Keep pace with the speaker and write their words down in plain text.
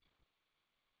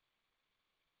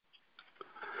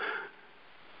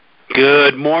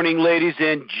Good morning, ladies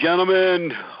and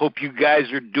gentlemen. Hope you guys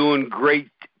are doing great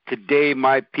today,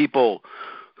 my people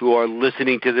who are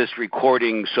listening to this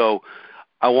recording. So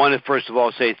I want to first of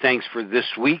all say thanks for this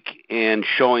week and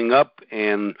showing up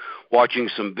and watching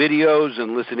some videos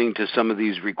and listening to some of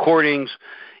these recordings.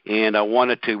 And I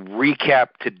wanted to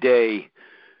recap today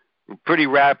pretty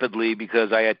rapidly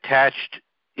because I attached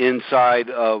inside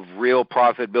of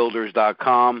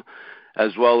realprofitbuilders.com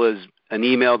as well as an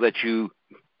email that you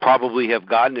probably have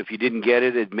gotten. If you didn't get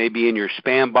it, it may be in your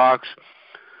spam box,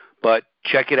 but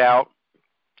check it out.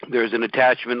 There's an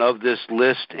attachment of this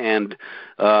list and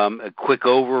a quick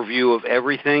overview of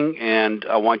everything, and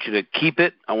I want you to keep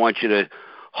it. I want you to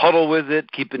huddle with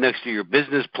it, keep it next to your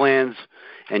business plans,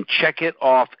 and check it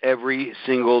off every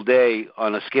single day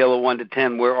on a scale of 1 to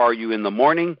 10. Where are you in the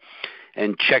morning?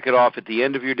 And check it off at the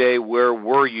end of your day. Where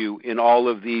were you in all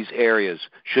of these areas?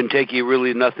 Shouldn't take you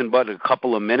really nothing but a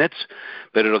couple of minutes,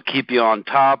 but it'll keep you on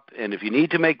top. And if you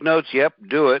need to make notes,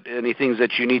 do it. Any things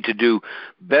that you need to do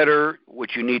better,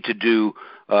 what you need to do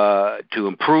to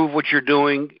improve what you're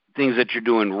doing, things that you're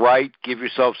doing right, give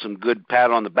yourself some good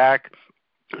pat on the back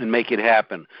and make it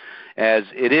happen. As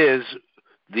it is,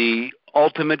 the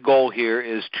ultimate goal here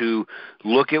is to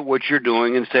look at what you're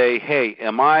doing and say, hey,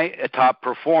 am I a top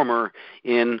performer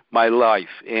in my life?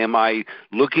 Am I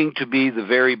looking to be the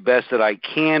very best that I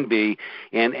can be?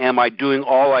 And am I doing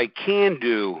all I can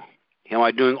do? Am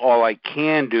I doing all I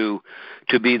can do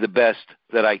to be the best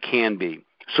that I can be?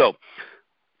 So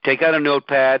take out a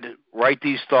notepad, write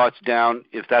these thoughts down.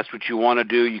 If that's what you want to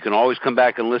do, you can always come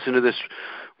back and listen to this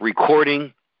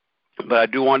recording. But I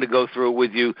do want to go through it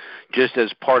with you just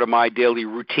as part of my daily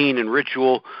routine and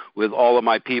ritual with all of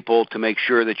my people to make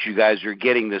sure that you guys are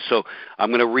getting this. So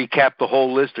I'm going to recap the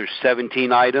whole list. There's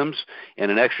 17 items and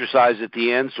an exercise at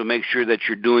the end, so make sure that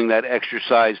you're doing that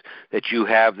exercise that you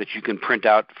have that you can print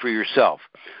out for yourself.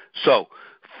 So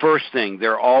first thing,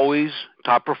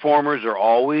 top performers are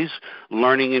always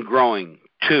learning and growing.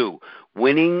 2,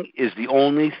 winning is the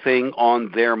only thing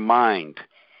on their mind.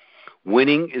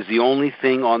 Winning is the only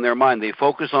thing on their mind. They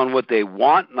focus on what they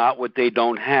want, not what they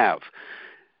don't have.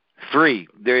 3,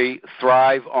 they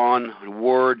thrive on the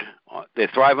word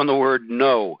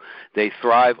no. They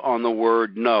thrive on the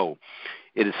word no.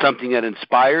 It is something that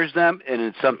inspires them, and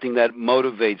it's something that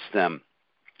motivates them.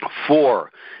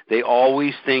 4, they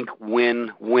always think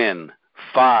win-win.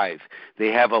 5,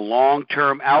 they have a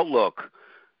long-term outlook.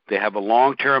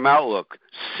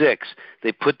 6,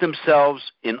 they put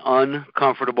themselves in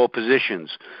uncomfortable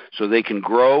positions so they can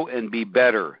grow and be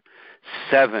better.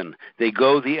 7, they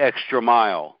go the extra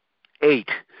mile.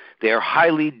 8, they are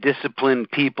highly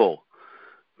disciplined people.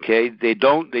 Okay, they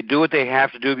do what they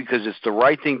have to do because it's the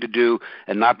right thing to do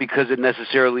and not because it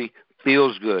necessarily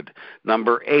feels good.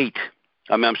 Number 9,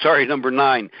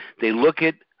 they look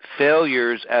at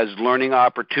failures as learning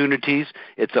opportunities.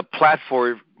 It's a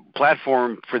platform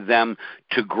for them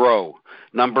to grow.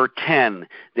 Number 10,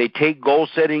 they take goal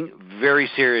setting very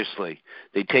seriously.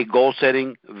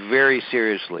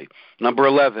 Number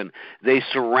 11, they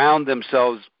surround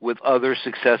themselves with other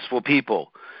successful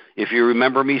people. If you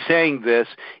remember me saying this,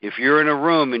 if you're in a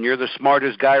room and you're the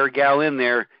smartest guy or gal in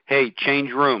there, hey,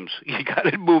 change rooms. You got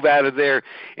to move out of there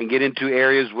and get into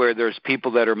areas where there's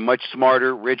people that are much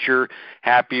smarter, richer,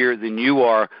 happier than you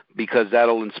are, because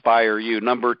that'll inspire you.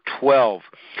 Number 12,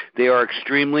 they are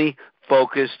extremely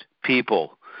focused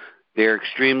people.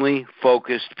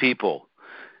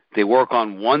 They work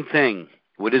on one thing.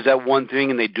 What is that one thing?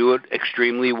 And they do it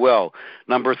extremely well.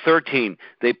 Number 13,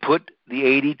 they put the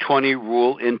 80-20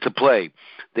 rule into play.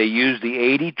 They use the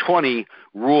 80-20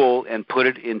 rule and put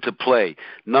it into play.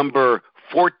 Number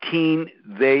 14,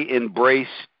 they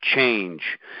embrace change.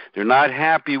 They're not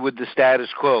happy with the status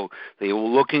quo. They are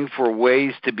looking for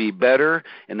ways to be better,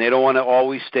 and they don't want to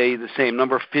always stay the same.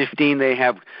 Number 15, they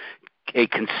have a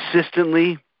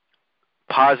consistently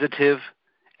positive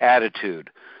attitude.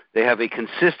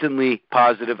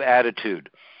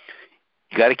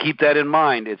 You got to keep that in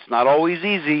mind. It's not always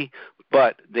easy,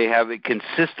 but they have the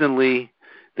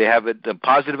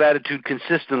positive attitude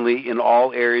consistently in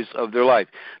all areas of their life.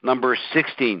 Number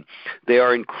 16, they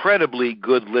are incredibly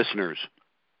good listeners.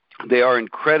 They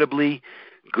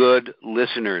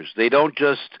don't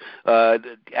just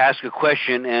ask a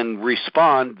question and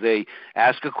respond. They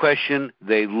ask a question,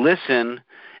 they listen,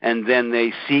 and then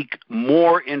they seek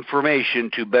more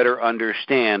information to better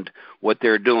understand what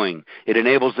they're doing. It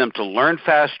enables them to learn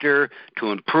faster,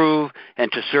 to improve,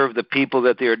 and to serve the people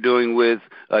that they are doing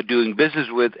business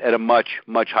with at a much,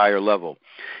 much higher level.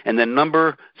 And then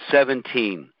number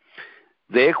 17,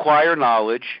 they acquire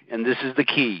knowledge, and this is the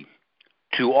key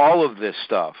to all of this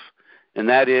stuff. and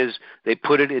that is they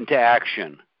put it into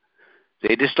action.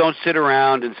 They just don't sit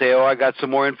around and say, oh, I got some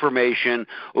more information.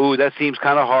 Oh, that seems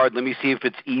kind of hard. Let me see if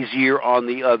it's easier on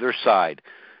the other side.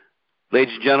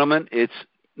 Ladies and gentlemen, it's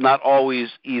not always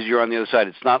easier on the other side.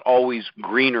 It's not always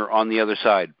greener on the other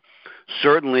side.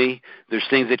 Certainly, there's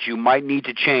things that you might need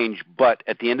to change, but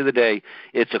at the end of the day,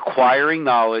 it's acquiring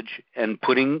knowledge and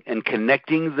putting and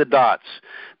connecting the dots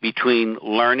between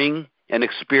learning and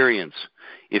experience.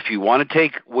 If you want to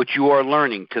take what you are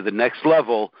learning to the next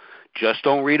level, just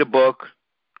don't read a book,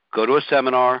 go to a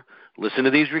seminar, listen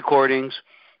to these recordings,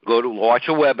 go to watch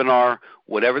a webinar,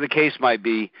 whatever the case might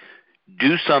be.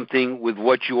 Do something with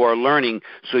what you are learning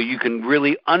so you can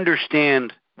really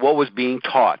understand what was being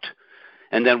taught.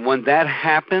 And then when that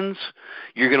happens,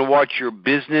 you're going to watch your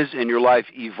business and your life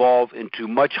evolve into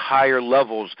much higher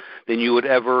levels than you would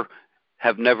ever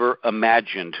have never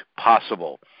imagined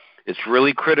possible. It's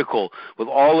really critical with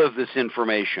all of this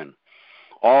information,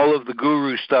 all of the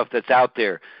guru stuff that's out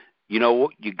there. You know,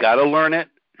 you got to learn it,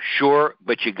 sure,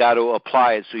 but you got to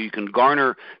apply it so you can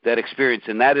garner that experience,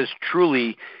 and that is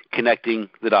truly connecting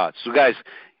the dots. So, guys,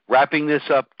 wrapping this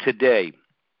up today,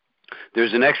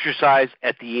 there's an exercise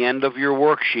at the end of your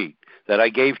worksheet that I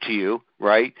gave to you,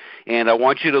 right? And I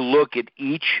want you to look at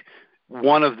each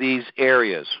one of these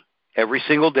areas every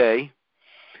single day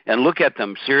and look at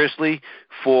them seriously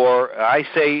for, I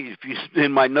say,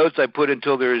 in my notes I put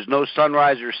until there is no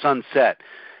sunrise or sunset,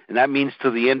 and that means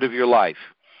to the end of your life.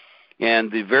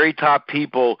 And the very top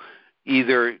people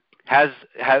either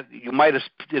it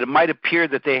might appear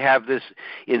that they have this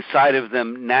inside of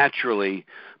them naturally,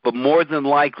 but more than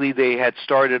likely they had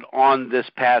started on this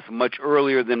path much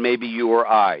earlier than maybe you or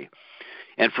I.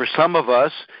 And for some of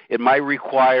us, it might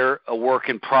require a work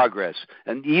in progress.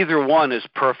 And either one is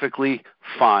perfectly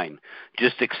fine.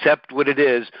 Just accept what it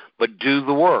is, but do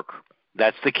the work.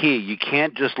 That's the key. You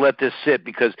can't just let this sit,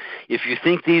 because if you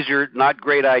think these are not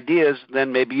great ideas,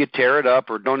 then maybe you tear it up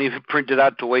or don't even print it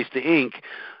out to waste the ink.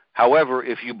 However,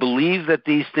 if you believe that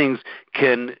these things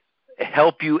can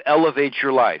help you elevate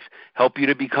your life, help you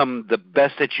to become the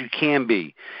best that you can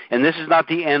be. And this is not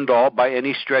the end all by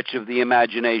any stretch of the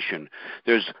imagination.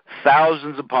 There's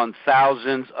thousands upon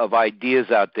thousands of ideas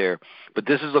out there, but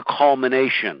this is a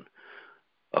culmination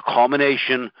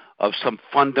of some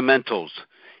fundamentals.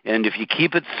 And if you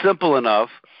keep it simple enough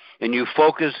and you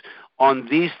focus on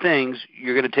these things,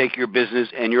 you're going to take your business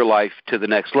and your life to the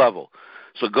next level.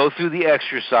 So go through the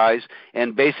exercise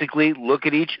and basically look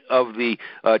at each of the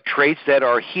traits that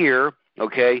are here,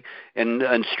 okay,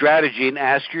 and strategy, and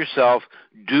ask yourself,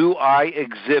 do I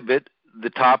exhibit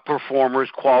the top performer's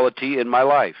quality in my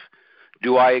life?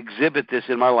 Do I exhibit this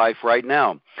in my life right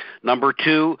now? Number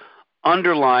 2,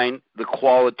 underline the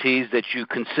qualities that you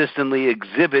consistently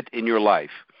exhibit in your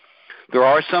life. There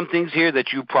are some things here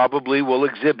that you probably will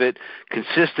exhibit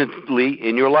consistently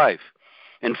in your life,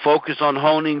 and focus on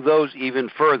honing those even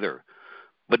further.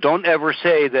 But don't ever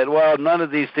say that, well, none of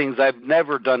these things, I've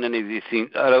never done any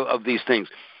of these things.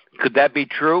 Could that be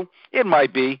true? It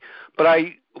might be, but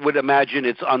I would imagine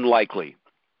it's unlikely.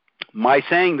 My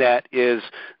saying that is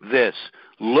this: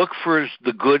 look for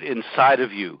the good inside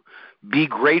of you. Be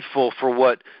grateful for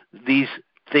what these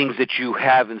things that you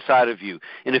have inside of you.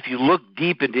 And if you look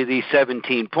deep into these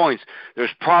 17 points,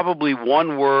 there's probably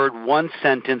one word, one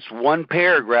sentence, one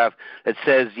paragraph that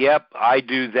says, yep, I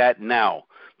do that now.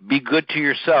 Be good to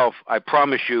yourself. I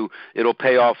promise you it'll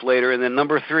pay off later. And then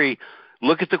number 3,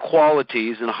 look at the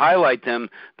qualities and highlight them,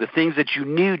 the things that you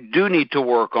do need to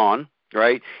work on,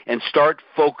 right? And start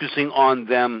focusing on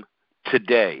them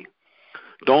today.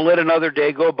 Don't let another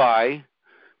day go by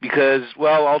because,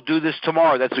 well, I'll do this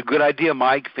tomorrow. That's a good idea,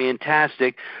 Mike.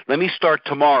 Fantastic. Let me start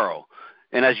tomorrow.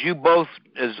 And as you both,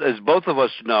 as both of us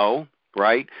know,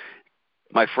 right,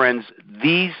 my friends,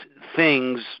 these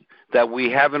things that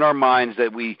we have in our minds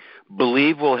that we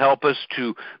believe will help us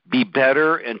to be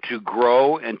better and to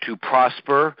grow and to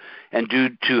prosper and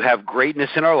to have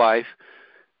greatness in our life,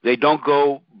 they don't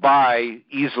go by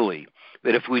easily.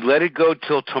 That if we let it go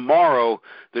till tomorrow,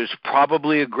 there's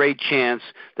probably a great chance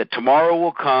that tomorrow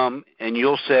will come and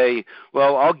you'll say,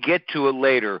 well, I'll get to it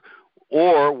later.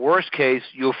 Or, worst case,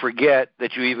 you'll forget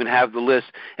that you even have the list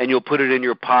and you'll put it in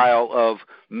your pile of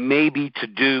maybe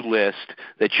to-do list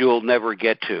that you'll never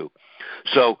get to.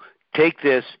 So take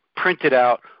this, print it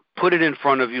out, put it in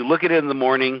front of you, look at it in the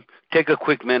morning, take a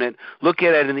quick minute, look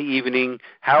at it in the evening.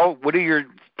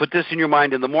 Put this in your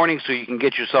mind in the morning so you can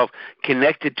get yourself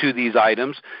connected to these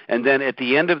items. And then at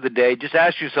the end of the day, just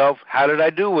ask yourself, how did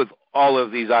I do with all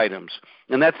of these items?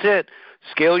 And that's it.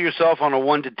 scale yourself on a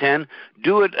 1 to 10.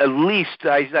 Do it at least,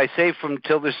 I say from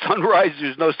till the sunrise,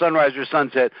 there's no sunrise or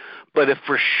sunset, but if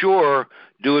for sure,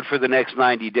 do it for the next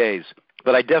 90 days.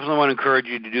 But I definitely want to encourage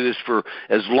you to do this for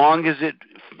as long as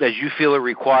you feel it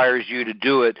requires you to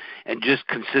do it, and just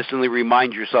consistently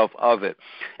remind yourself of it.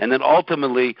 And then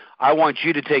ultimately, I want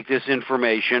you to take this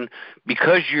information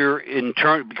because you've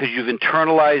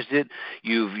internalized it,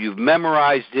 you've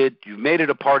memorized it, you've made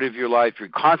it a part of your life, you're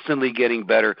constantly getting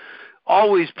better.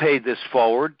 Always pay this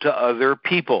forward to other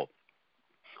people.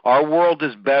 Our world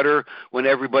is better when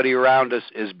everybody around us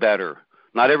is better.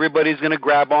 Not everybody's going to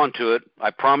grab onto it.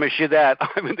 I promise you that.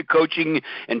 I'm in the coaching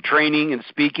and training and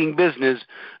speaking business.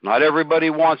 Not everybody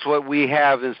wants what we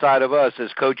have inside of us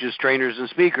as coaches, trainers, and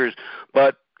speakers,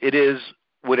 but it is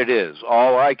what it is.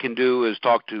 All I can do is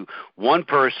talk to one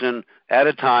person at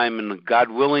a time, and God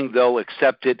willing, they'll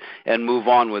accept it and move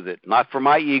on with it. Not for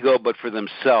my ego, but for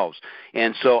themselves.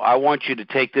 And so I want you to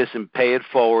take this and pay it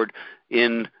forward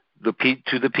to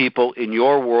the people in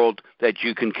your world that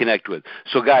you can connect with.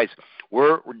 So guys,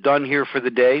 we're done here for the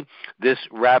day. This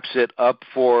wraps it up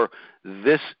for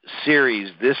this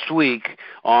series this week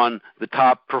on the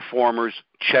Top Performers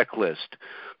Checklist.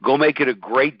 Go make it a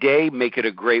great day, make it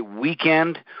a great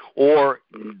weekend, or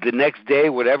the next day,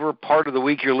 whatever part of the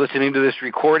week you're listening to this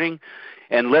recording,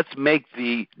 and let's make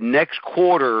the next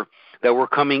quarter that we're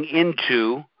coming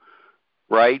into,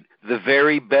 right, the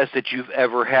very best that you've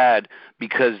ever had,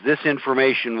 because this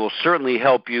information will certainly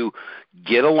help you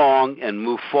get along and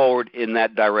move forward in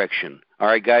that direction. All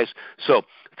right, guys? So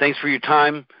thanks for your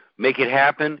time. Make it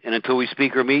happen. And until we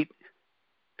speak or meet,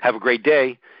 have a great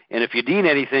day. And if you need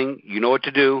anything, you know what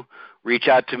to do. Reach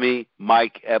out to me,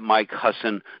 Mike at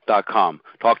MikeHusson.com.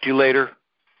 Talk to you later.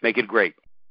 Make it great.